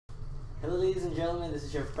Hello ladies and gentlemen, this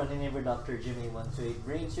is your friendly neighbor Dr. Jimmy128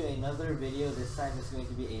 bringing you another video. This time it's going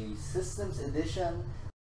to be a systems edition.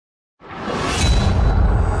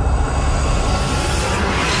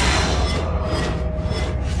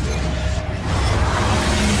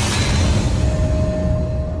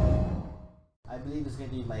 I believe it's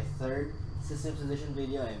going to be my third systems edition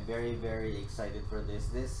video. I'm very excited for this.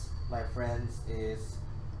 This, my friends, is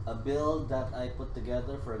a build that I put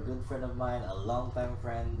together for a good friend of mine, a longtime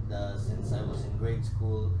friend since I was in grade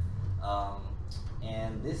school.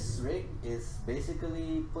 And this rig is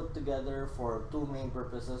basically put together for two main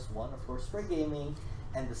purposes. One, of course, for gaming,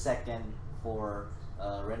 and the second for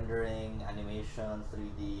rendering, animation,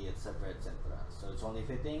 3D, etc. So it's only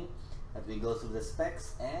fitting that we go through the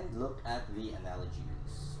specs and look at the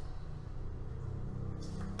analogies.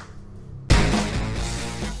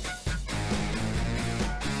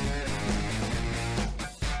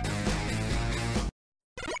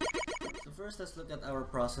 First, let's look at our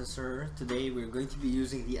processor. Today we're going to be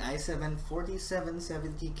using the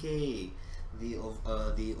i7-4770K, the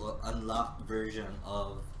unlocked version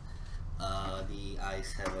of the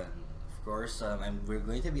i7. Of course, we're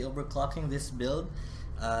going to be overclocking this build.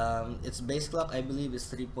 Its base clock, I believe, is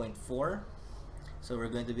 3.4, so we're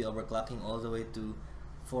going to be overclocking all the way to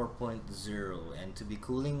 4.0, and to be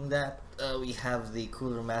cooling that, we have the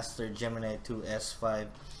Cooler Master Gemini 2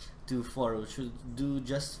 S524, which should do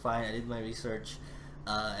just fine. I did my research,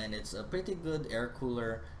 and it's a pretty good air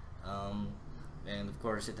cooler, and of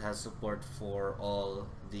course it has support for all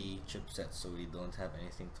the chipsets, so we don't have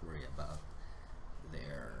anything to worry about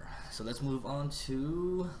there. So let's move on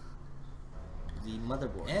to the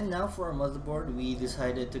motherboard. And now for our motherboard, we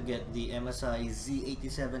decided to get the MSI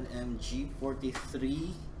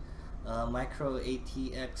Z87MG43 micro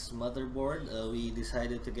ATX motherboard. We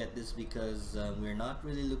decided to get this because we're not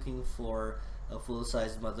really looking for a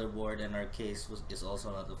full-size motherboard, and our case is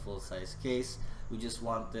also not a full-size case. We just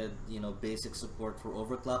wanted, basic support for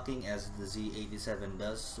overclocking, as the Z87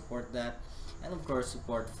 does support that, and of course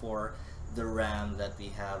support for the RAM that we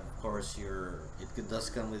have. Of course, it does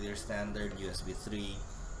come with your standard USB 3,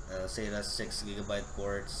 SATA 6GB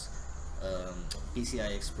ports,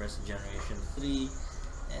 PCI Express Generation 3.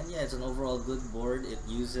 And yeah, it's an overall good board. It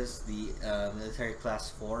uses the military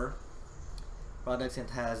class 4 products. It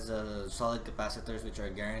has solid capacitors which are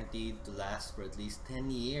guaranteed to last for at least 10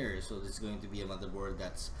 years. So this is going to be a motherboard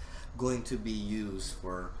that's going to be used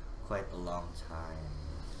for quite a long time.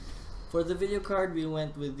 For the video card, we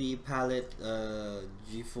went with the Palette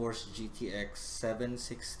GeForce GTX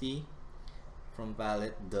 760 from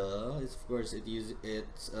Palette. Of course, it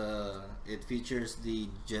features the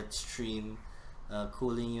Jetstream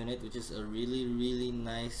cooling unit, which is a really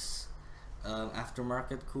nice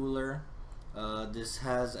aftermarket cooler. This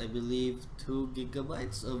has, I believe, 2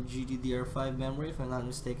 GB of GDDR5 memory, if I'm not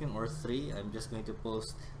mistaken, or 3. I'm just going to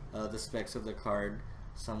post the specs of the card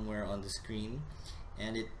somewhere on the screen.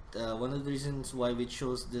 And one of the reasons why we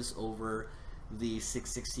chose this over the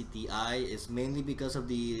 660 Ti is mainly because of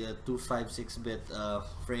the 256-bit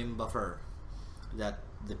frame buffer that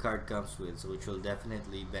the card comes with, so which will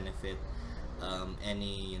definitely benefit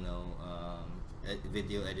any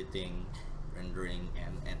video editing, rendering,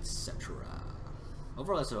 and etc.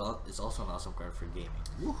 Overall, it's also an awesome card for gaming.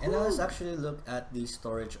 And now let's actually look at the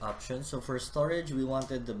storage options. So for storage, we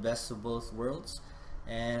wanted the best of both worlds,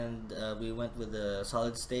 and we went with a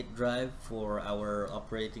solid state drive for our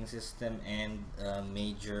operating system and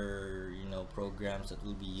major programs that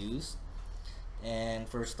will be used. And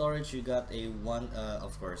for storage, you got a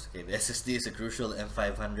of course, okay, the SSD is a crucial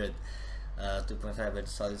M500 2.5-inch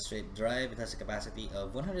solid state drive. It has a capacity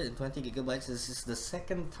of 120 GB. This is the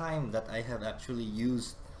second time that I have actually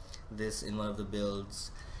used this in one of the builds,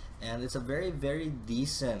 and it's a very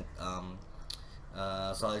decent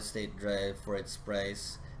solid state drive for its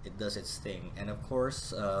price. It does its thing. And of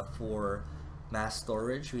course, for mass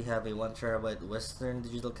storage, we have a 1TB Western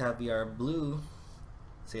Digital Caviar Blue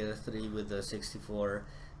SATA 3 with a 64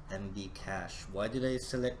 MB cache. Why did I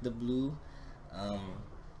select the blue?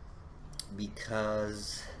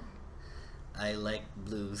 Because I like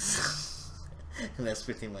blues. And that's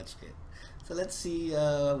pretty much it. So let's see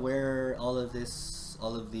where all of these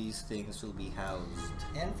things will be housed.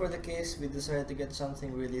 And for the case, we decided to get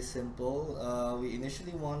something really simple. We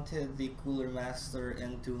initially wanted the Cooler Master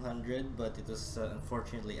N200, but it was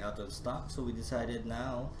unfortunately out of stock, so we decided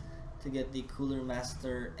now to get the Cooler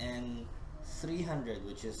Master N300,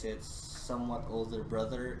 which is its somewhat older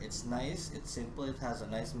brother. It's nice, it's simple, it has a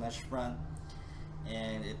nice mesh front,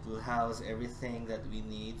 and it will house everything that we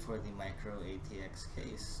need for the micro ATX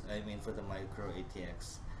case. For the micro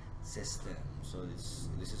ATX system. So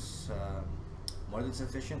this is more than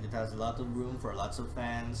sufficient. It has a lot of room for lots of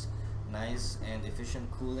fans, nice and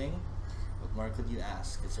efficient cooling. What more could you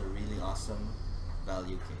ask? It's a really awesome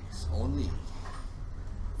value case, only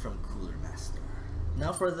from Cooler Master.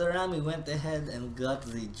 Now for the RAM, we went ahead and got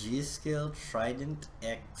the G.Skill Trident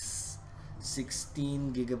X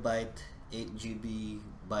 16GB 8GB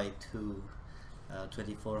by 2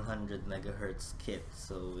 2400 megahertz kit.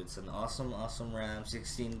 So it's an awesome RAM.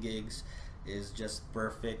 16 gigs is just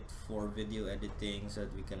perfect for video editing, so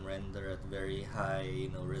that we can render at very high, you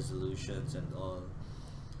know, resolutions and all.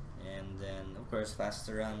 And then of course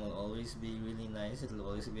faster RAM will always be really nice. It will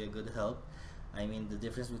always be a good help. I mean, the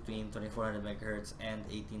difference between 2400 megahertz and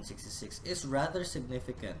 1866 is rather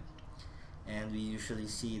significant, and we usually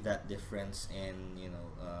see that difference in, you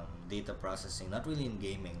know, data processing, not really in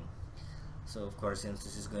gaming. So of course, since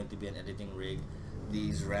this is going to be an editing rig,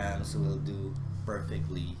 these RAMs will do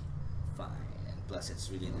perfectly fine, and plus it's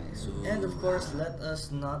really nice. Ooh. And of course, let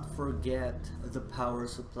us not forget the power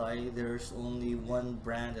supply. There's only one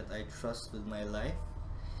brand that I trust with my life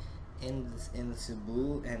in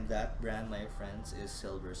Cebu, and that brand, my friends, is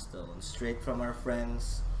Silverstone. Straight from our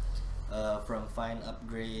friends from Fine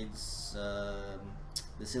Upgrades.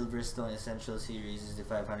 The Silverstone Essential Series is the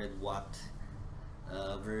 500 watt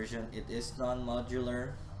version. It is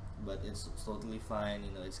non-modular, but it's totally fine.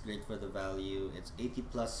 You know, it's great for the value. It's 80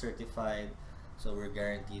 plus certified, so we're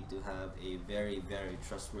guaranteed to have a very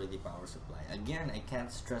trustworthy power supply. Again, I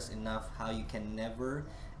can't stress enough how you can never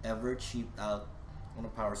ever cheap out on a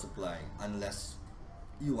power supply unless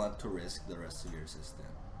you want to risk the rest of your system.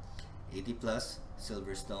 80 plus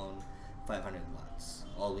Silverstone 500 watts,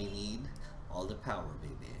 all we need, all the power,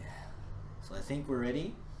 baby. So I think we're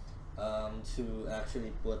ready to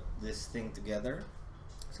actually put this thing together,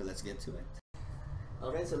 so let's get to it.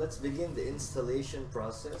 Alright, so let's begin the installation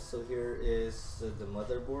process. So here is the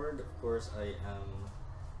motherboard. Of course, I am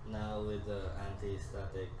now with the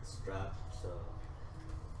anti-static strap, so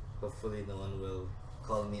hopefully no one will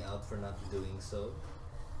call me out for not doing so.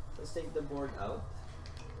 Let's take the board out.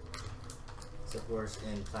 It's of course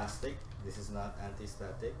in plastic. This is not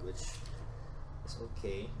anti-static, which is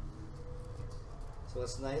okay. So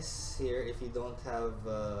what's nice here, if you don't have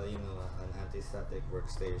you know, an anti-static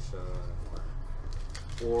workstation,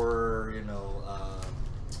 or you know,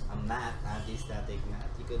 a mat, anti-static mat,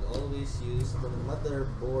 you could always use the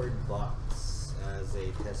motherboard box as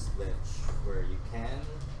a test bench where you can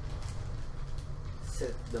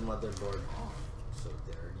set the motherboard on. So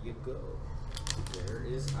there you go. There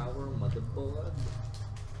is our motherboard,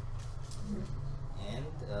 and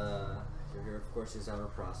here of course is our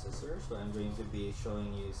processor. So I'm going to be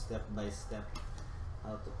showing you step by step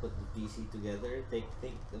how to put the PC together. Think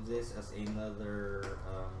of this as another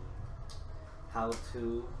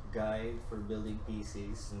how-to guide for building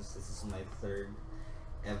PCs, since this is my third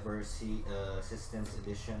ever Systems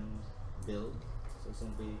Edition build. So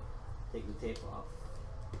simply take the tape off,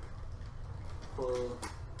 pull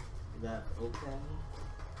that open,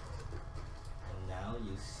 and now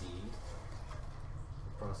you see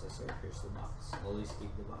the processor. Here's the box. Always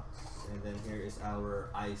keep the box. And then here is our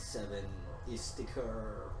i7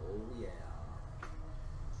 sticker. Oh yeah.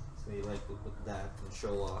 So you like to put that and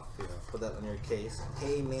show off, you know, put that on your case.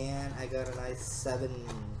 Hey man, I got an i7.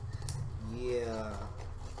 Yeah.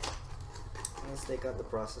 Let's take out the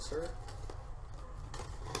processor.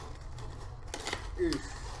 Oof,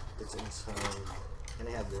 it's inside. Can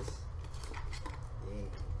I have this? Yeah.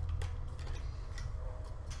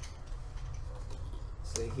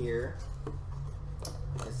 So here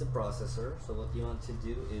is the processor. So what you want to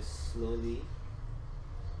do is slowly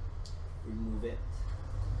remove it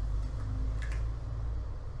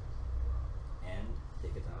and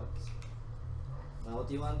take it out. Now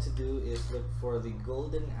what you want to do is look for the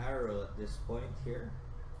golden arrow at this point here,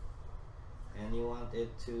 and you want it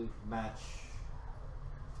to match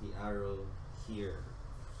the arrow here.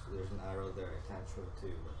 So there's an arrow there, I can't show it to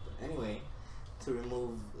you, but anyway, to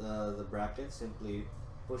remove the bracket, simply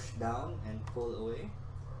push down and pull away.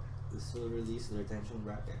 This will release the retention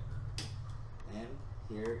bracket, and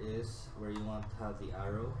here is where you want to have the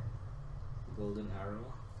arrow, the golden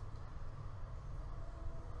arrow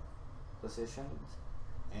positioned.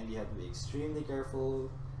 And you have to be extremely careful.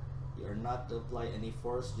 You are not to apply any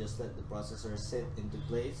force, just let the processor sit into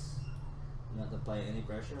place. Do not apply any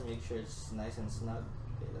pressure. Make sure it's nice and snug.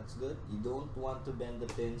 Okay, that's good. You don't want to bend the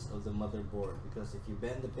pins of the motherboard, because if you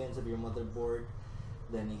bend the pins of your motherboard,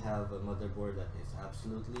 then you have a motherboard that is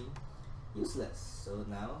absolutely useless. So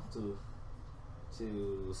now to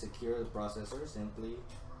secure the processor, simply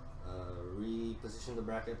reposition the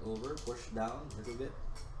bracket over, push down a little bit,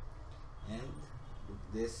 and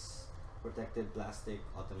this protective plastic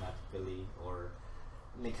automatically or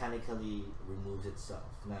mechanically removes itself.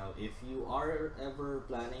 Now if you are ever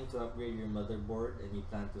planning to upgrade your motherboard and you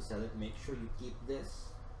plan to sell it, make sure you keep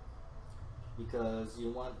this, because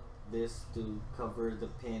you want this to cover the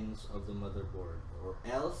pins of the motherboard, or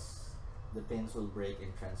else the pins will break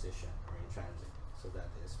in transition or in transit. So that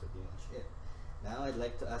is pretty much it. Now I'd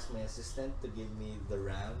like to ask my assistant to give me the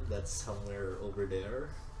RAM that's somewhere over there.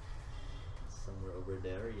 Somewhere over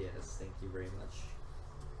there, yes, thank you very much.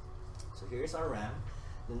 So here's our RAM.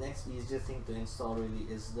 The next easiest thing to install really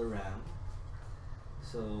is the RAM.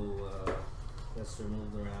 So let's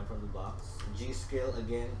remove the RAM from the box. G.Skill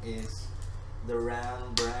again is the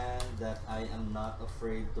RAM brand that I am not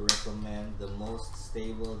afraid to recommend. The most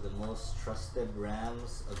stable, the most trusted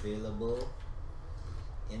RAMs available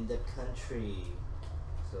in the country.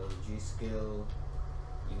 So G.Skill,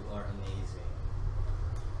 you are amazing.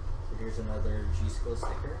 So here's another G.Skill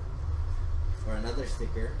sticker, or another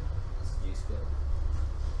sticker. That's G.Skill.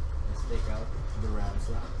 Let's take out the RAM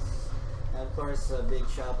slots. And of course, big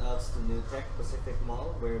shout outs to New Tech Pacific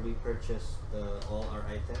Mall, where we purchased all our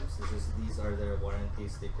items. These are their warranty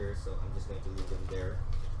stickers, so I'm just going to leave them there.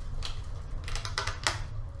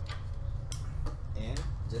 And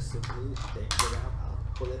just simply take the RAM out,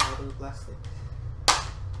 pull it out of the plastic.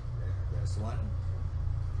 There's one.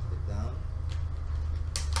 Put it down.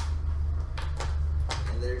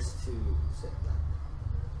 And there's two. Set that.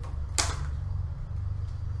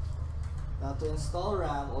 Now to install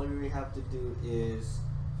RAM, all you really have to do is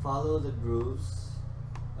follow the grooves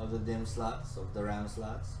of the DIMM slots, of the RAM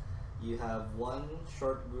slots. You have one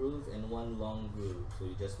short groove and one long groove, so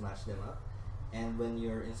you just match them up. And when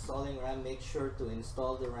you're installing RAM, make sure to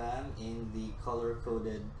install the RAM in the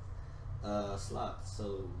color-coded slot,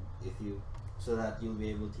 so that you'll be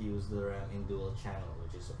able to use the RAM in dual channel,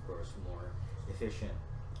 which is of course more efficient.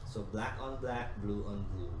 So black on black, blue on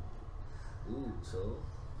blue. Ooh, so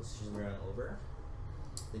position the RAM over.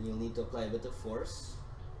 Then you'll need to apply a bit of force.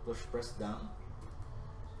 Press down.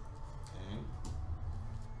 And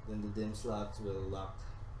then the DIMM slots will lock,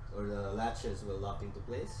 or the latches will lock into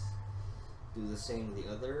place. Do the same with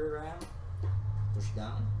the other RAM. Push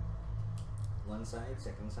down. One side,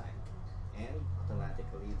 second side. And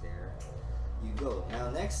automatically there you go. Now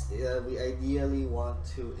next, we ideally want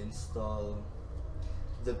to install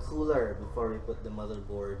the cooler before we put the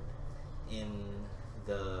motherboard in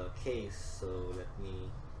the case. So let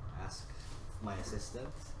me ask my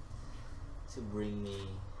assistant to bring me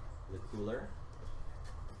the cooler,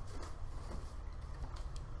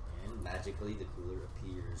 and magically the cooler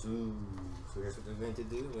appears. Ooh. So here's what we're going to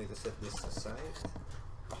do. We're going to set this aside,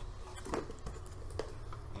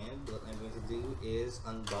 and what I'm going to do is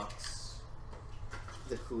unbox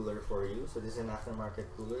the cooler for you. So this is an aftermarket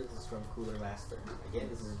cooler. This is from Cooler Master. Again,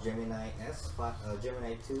 this is Gemini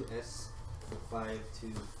 2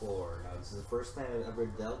 S524. Now this is the first time I've ever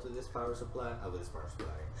dealt with this power supply.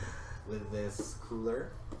 With this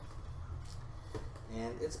cooler.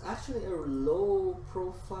 And it's actually a low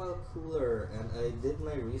profile cooler, and I did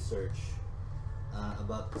my research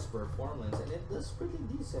about its performance, and it does pretty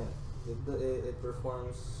decent. It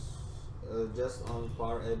performs just on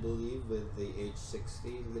par, I believe, with the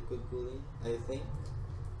H60 liquid cooling, I think.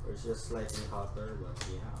 Or it's just slightly hotter, but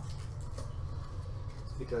yeah.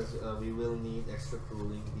 It's because we will need extra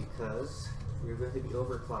cooling because we're going to be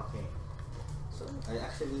overclocking. So I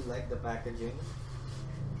actually like the packaging.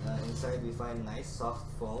 Inside we find nice soft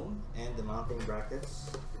foam and the mounting brackets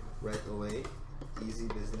right away. Easy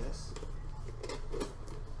business.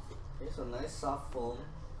 Okay, so nice soft foam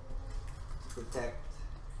to protect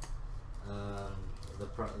the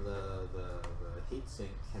heat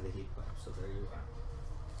sink and the heat pipe. So there you are.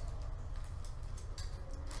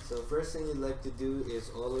 So first thing you'd like to do is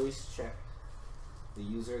always check the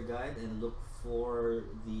user guide and look for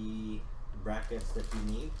the brackets that you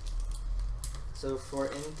need. So for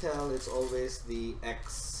Intel, it's always the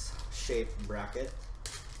X-shaped bracket,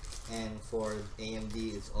 and for AMD,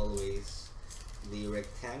 it's always the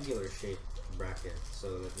rectangular shaped bracket.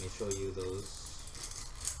 So let me show you those.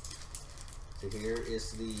 So here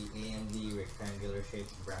is the AMD rectangular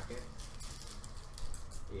shaped bracket.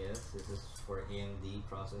 Yes, this is for AMD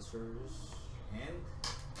processors, and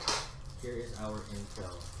here is our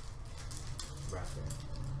Intel bracket.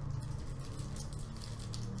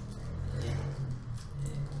 Okay.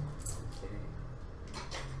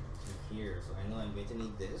 Here, so I know I'm going to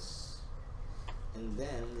need this. And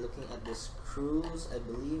then looking at the screws, I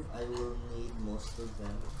believe I will need most of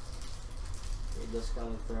them. It does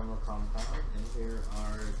come with thermal compound, and here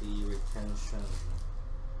are the retention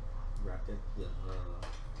bracket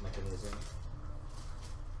mechanism.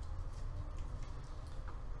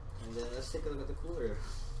 And then let's take a look at the cooler.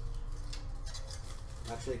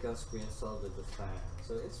 Actually comes pre-installed with the fan.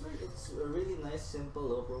 So it's a really nice, simple,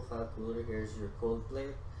 low-profile cooler. Here's your cold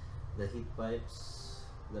plate, the heat pipes.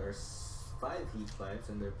 There are 5 heat pipes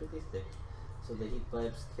and they're pretty thick. So the heat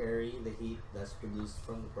pipes carry the heat that's produced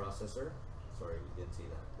from the processor. Sorry, you didn't see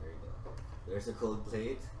that. There you go. There's the cold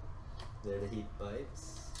plate. There are the heat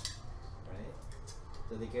pipes. Right?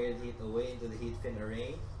 So they carry the heat away into the heat fin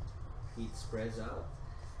array. Heat spreads out,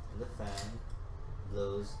 and the fan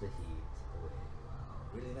blows the heat away.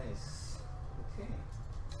 Wow, really nice. Okay.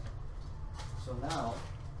 So now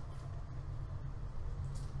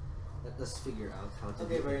let us figure out how to do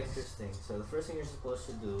this. Very interesting. So the first thing you're supposed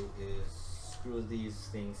to do is screw these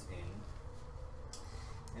things in,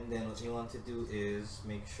 and then what you want to do is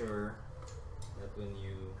make sure that when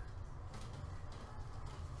you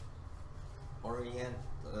orient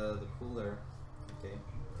the cooler, okay,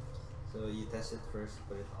 so you test it first,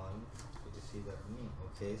 put it on. Did you see that?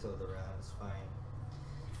 Okay, so the RAM is fine.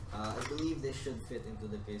 I believe this should fit into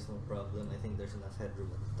the case, no problem. I think there's enough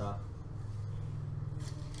headroom at the top.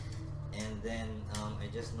 And then I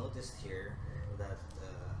just noticed here that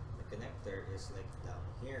the connector is like down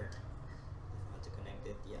here. If I want to connect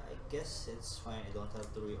it, yeah, I guess it's fine. I don't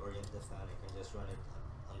have to reorient the fan. I can just run it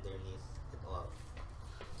underneath it all.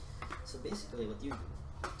 So basically what you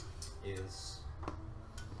do is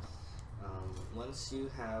once you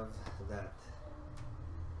have that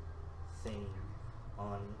thing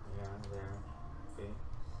on, yeah, there, okay,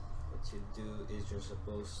 what you do is you're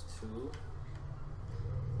supposed to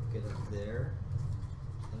get up there,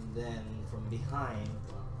 and then from behind,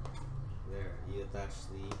 there, you attach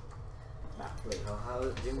the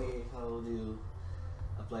backplate. Jimmy, how do you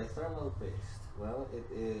apply thermal paste? Well, it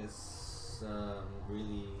is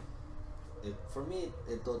really, for me,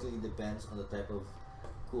 it totally depends on the type of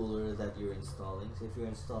cooler that you're installing. So if you're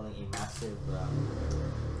installing a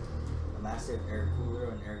massive air cooler,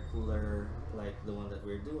 an air cooler like the one that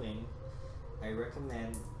we're doing, I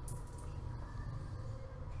recommend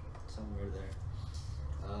somewhere there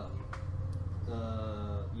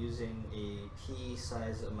using a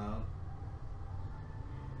pea-size amount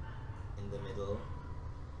in the middle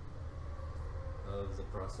of the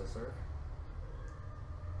processor,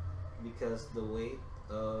 because the weight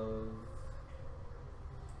of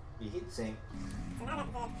the heatsink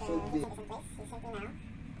should be in place. You simply now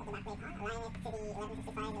put the backplate on, align it to the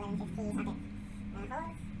 1155, 1150 socket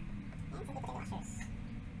holes, and simply put in washers.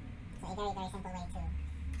 So a very, very simple way to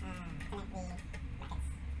connect the brackets.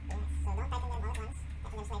 Yes. So don't tighten them all at once.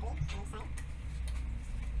 Tighten them slightly on each side.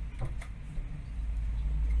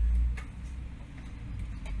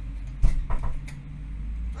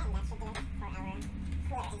 And that should do it for our cooler installation.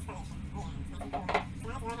 Oh yeah, it's nice and cool. So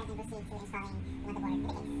now let's go ahead and proceed to installing the motherboard in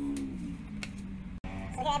the case.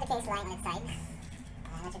 So here I have the case lying on its side.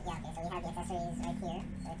 That should be okay. So we have the accessories right here.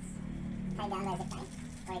 So it's tied down by zip tie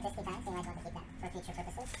or a twisty tie, so you might want to keep that for future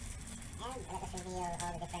purposes. And let us reveal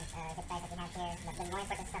all the different zip ties that we have here. But the more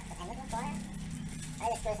important stuff that I'm looking for are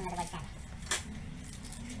the screws and motherboard stand.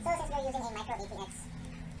 So since we're using a micro ATX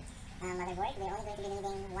motherboard, we're only going to be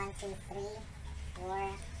needing 1, 2, 3,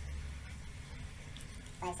 4,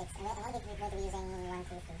 5, 6. I'm only going to be using 1,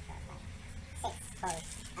 2, 3, 4, 5, 6 holes.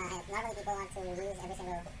 Normally people want to use every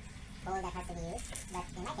single hole that has to be used, but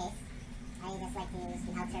in my case, I just like to use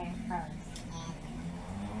the outer holes and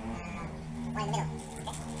one in the middle.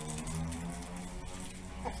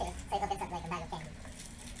 Okay, so it opens up like a bag of candy.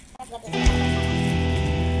 Let's get into the motherboard stand.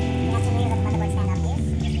 You have to know what the motherboard stand up is.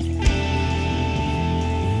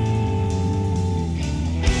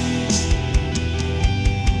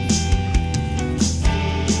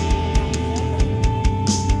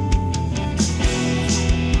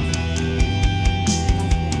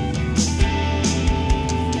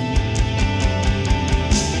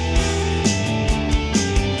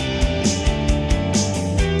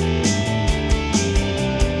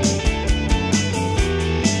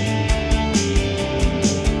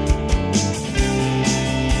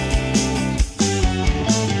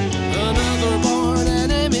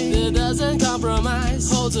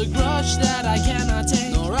 Holds a grudge that I cannot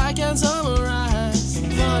take, nor I can summarize.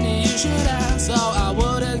 Funny you should ask, so I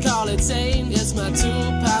wouldn't call it sane. It's my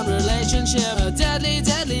 2-pound relationship, a deadly,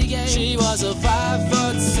 deadly game. She was a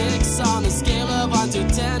 5'6" on a scale of 1 to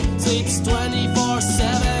 10. Sleeps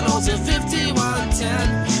 24/7, owns a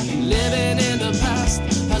 5110. Living in the past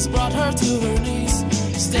has brought her to her knees,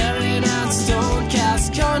 staring at stone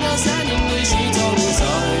cast corners and English. She told me,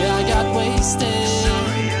 sorry I got wasted.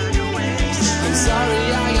 I'm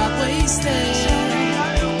sorry I got wasted.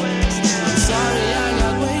 I'm sorry I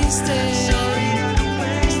got wasted.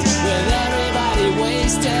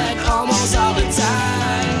 it almost all the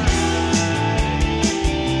time.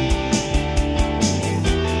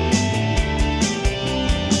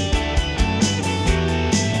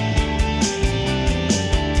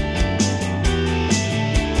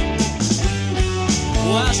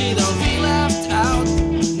 Well, she don't feel left out,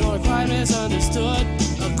 nor quite misunderstood.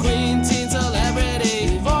 A queen teen celebrity,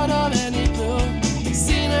 devoid of any clue.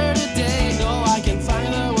 Seen her today, no, I can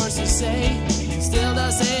find the words to say. Still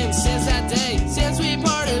the same